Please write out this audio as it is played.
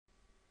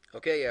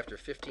Okay, after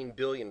 15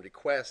 billion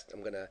requests, I'm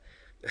going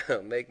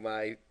to make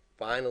my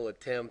final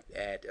attempt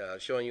at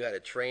showing you how to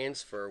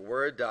transfer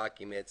Word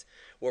documents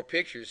or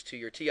pictures to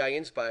your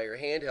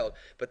Ti-Nspire handheld.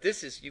 But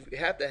this is, you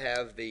have to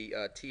have the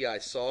Ti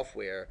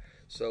software,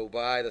 so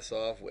buy the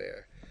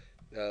software.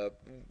 Uh,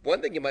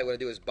 One thing you might want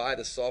to do is buy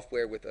the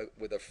software with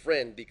a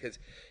friend, because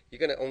you're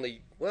going to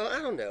only, well,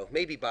 I don't know,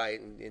 maybe buy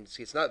it and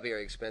see. It's not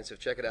very expensive.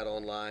 Check it out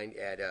online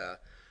at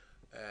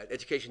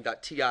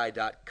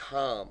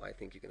education.ti.com. I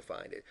think you can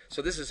find it.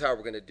 So this is how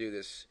we're going to do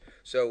this.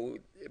 So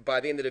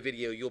by the end of the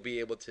video, you'll be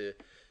able to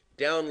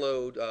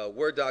download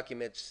Word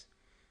documents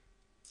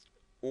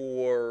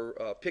or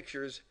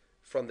pictures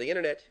from the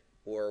internet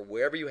or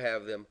wherever you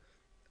have them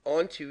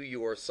onto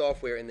your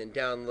software, and then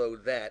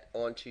download that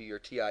onto your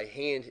Ti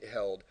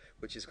handheld,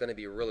 which is going to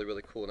be really,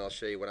 really cool. And I'll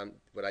show you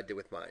what I did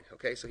with mine.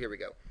 Okay, so here we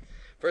go.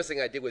 First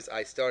thing I did was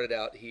I started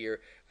out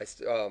here.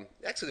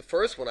 Actually, the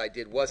first one I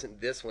did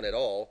wasn't this one at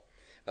all.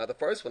 The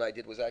first one I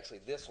did was actually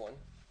this one,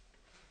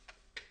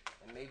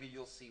 and maybe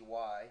you'll see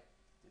why,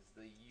 is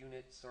the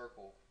unit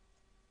circle.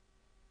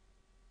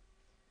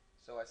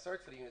 So I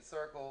searched for the unit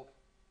circle,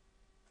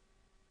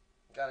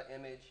 got an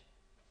image,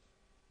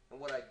 and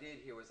what I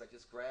did here was I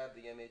just grabbed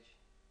the image.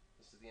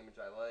 This is the image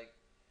I like.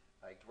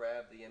 I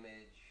grabbed the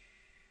image,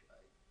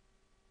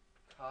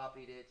 I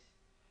copied it.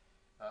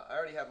 I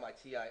already have my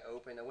Ti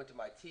open. I went to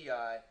my Ti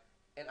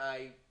and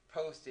I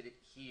posted it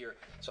here.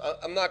 So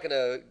I'm not going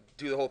to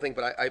do the whole thing,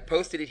 but I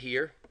posted it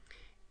here.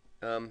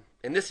 And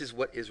this is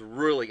what is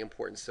really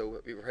important.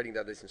 So we were writing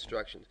down these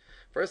instructions.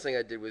 First thing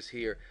I did was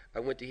here. I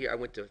went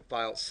to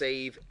File,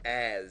 Save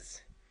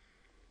As.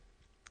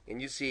 And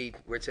you see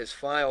where it says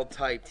File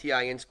Type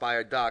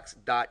Ti-Nspire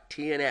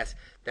Docs.tns.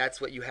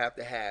 That's what you have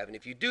to have. And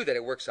if you do that,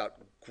 it works out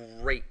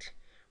great.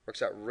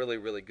 Works out really,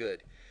 really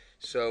good.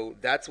 So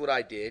that's what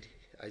I did.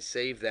 I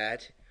saved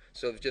that.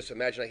 So just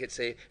imagine I hit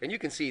save, and you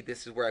can see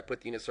this is where I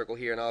put the unit circle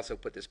here, and I also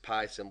put this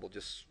pi symbol,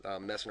 just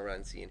messing around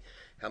and seeing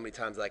how many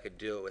times I could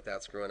do it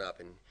without screwing up,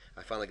 and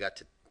I finally got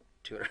to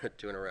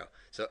two in a row.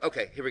 So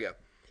okay, here we go.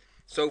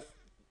 So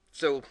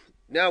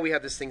now we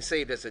have this thing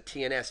saved as a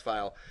TNS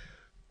file.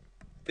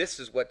 This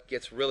is what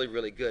gets really,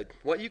 really good.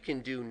 What you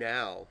can do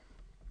now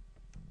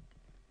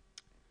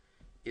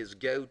is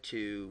go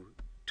to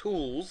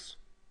Tools,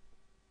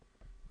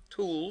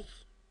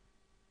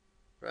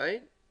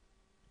 right?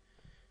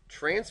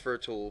 Transfer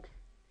tool,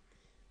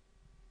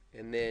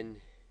 and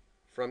then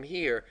from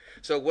here,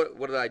 so what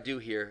did I do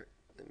here?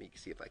 Let me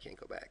see if I can't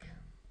go back.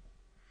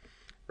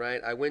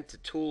 Right, I went to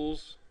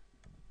Tools,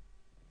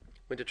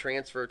 went to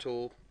Transfer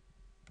Tool,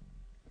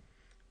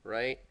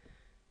 right?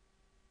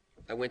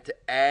 I went to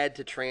Add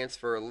to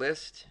Transfer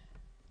List,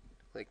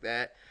 like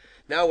that.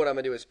 Now what I'm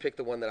going to do is pick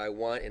the one that I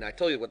want, and I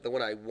told you what the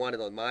one I wanted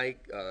on my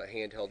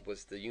handheld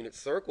was the unit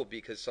circle,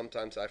 because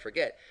sometimes I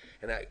forget,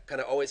 and I kind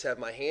of always have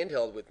my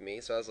handheld with me,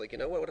 so I was like, you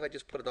know what if I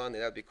just put it on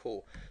there? That would be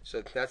cool.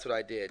 So that's what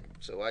I did.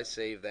 So I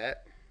saved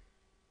that,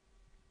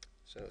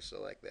 so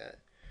like that,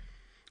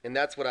 and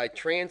that's what I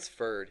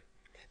transferred.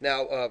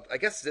 Now I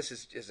guess this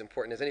is as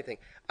important as anything.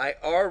 I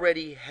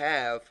already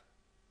have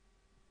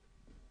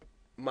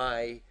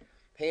my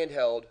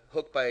handheld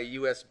hooked by a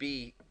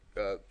USB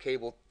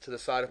cable to the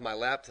side of my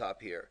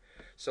laptop here.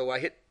 So I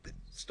hit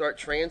start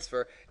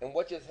transfer, and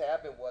what just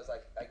happened was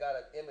I got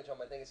an image on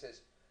my thing that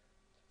says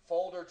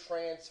folder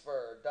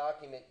transfer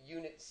document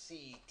unit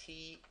C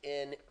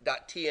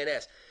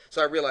TN.TNS.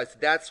 So I realized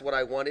that's what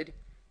I wanted.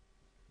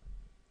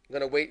 I'm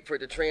going to wait for it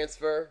to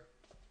transfer.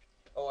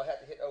 Oh, I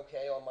had to hit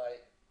OK on my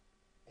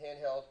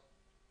handheld.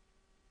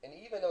 And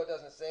even though it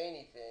doesn't say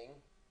anything,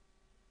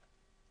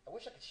 I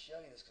wish I could show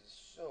you this because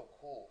it's so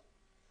cool.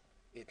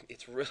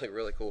 It's really,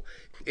 really cool.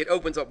 It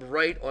opens up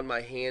right on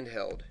my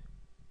handheld.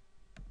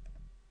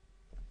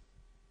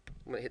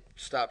 I'm going to hit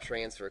stop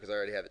transfer because I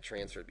already have it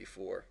transferred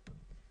before.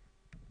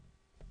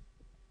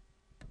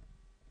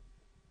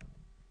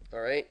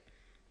 Alright,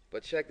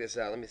 but check this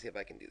out. Let me see if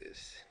I can do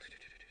this,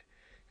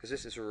 because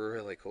this is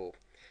really cool.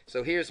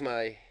 So here's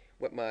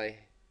what my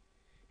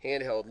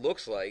handheld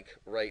looks like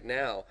right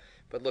now.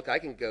 But look, I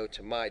can go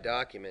to my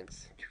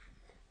documents.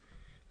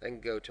 I can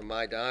go to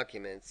my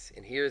documents,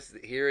 and here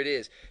it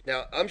is.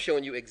 Now I'm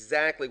showing you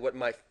exactly what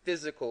my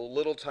physical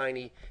little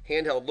tiny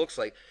handheld looks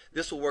like.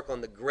 This will work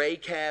on the gray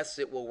cast,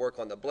 it will work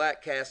on the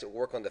black cast, it will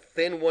work on the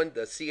thin one,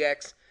 the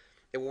CX,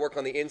 it will work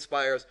on the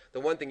Inspires. The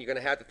one thing you're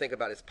going to have to think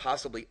about is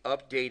possibly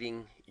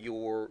updating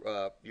your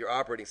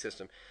operating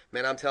system.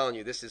 Man, I'm telling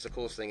you, this is the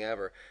coolest thing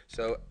ever.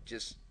 So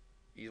just,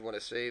 you want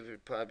to save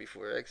it probably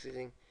before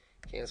exiting.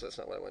 Cancel, that's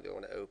not what I want to do. I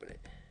want to open it.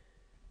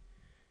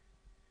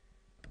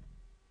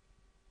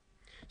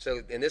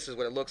 So, and this is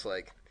what it looks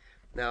like.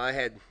 Now, I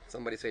had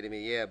somebody say to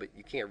me, yeah, but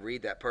you can't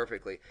read that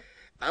perfectly.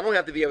 I don't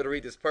have to be able to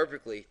read this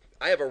perfectly.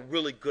 I have a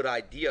really good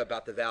idea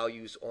about the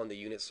values on the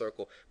unit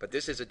circle, but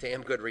this is a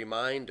damn good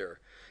reminder.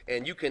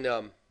 And you can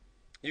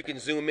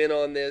zoom in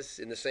on this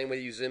in the same way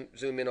you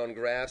zoom in on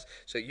graphs.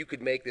 So you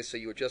could make this so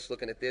you were just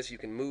looking at this. You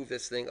can move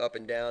this thing up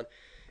and down.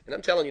 And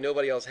I'm telling you,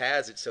 nobody else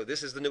has it, so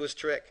this is the newest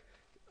trick.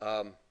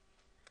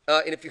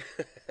 And if you,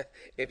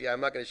 if you,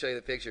 I'm not going to show you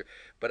the picture,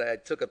 but I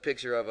took a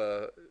picture of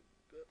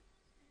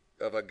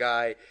a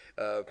guy,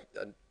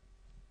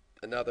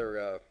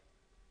 another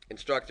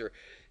instructor,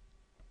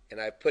 and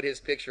I put his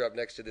picture up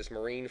next to this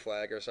Marine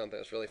flag or something.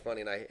 It's really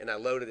funny, and I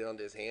loaded it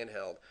onto his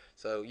handheld.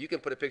 So you can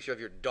put a picture of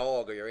your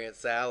dog or your Aunt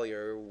Sally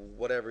or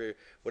whatever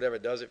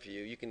does it for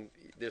you. You can.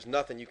 There's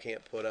nothing you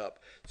can't put up.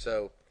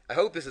 So I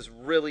hope this is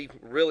really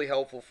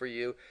helpful for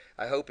you.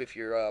 I hope if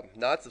you're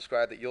not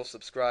subscribed that you'll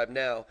subscribe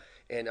now,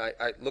 and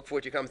I look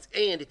forward to your comments.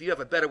 And if you have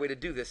a better way to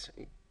do this,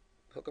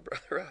 hook a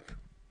brother up.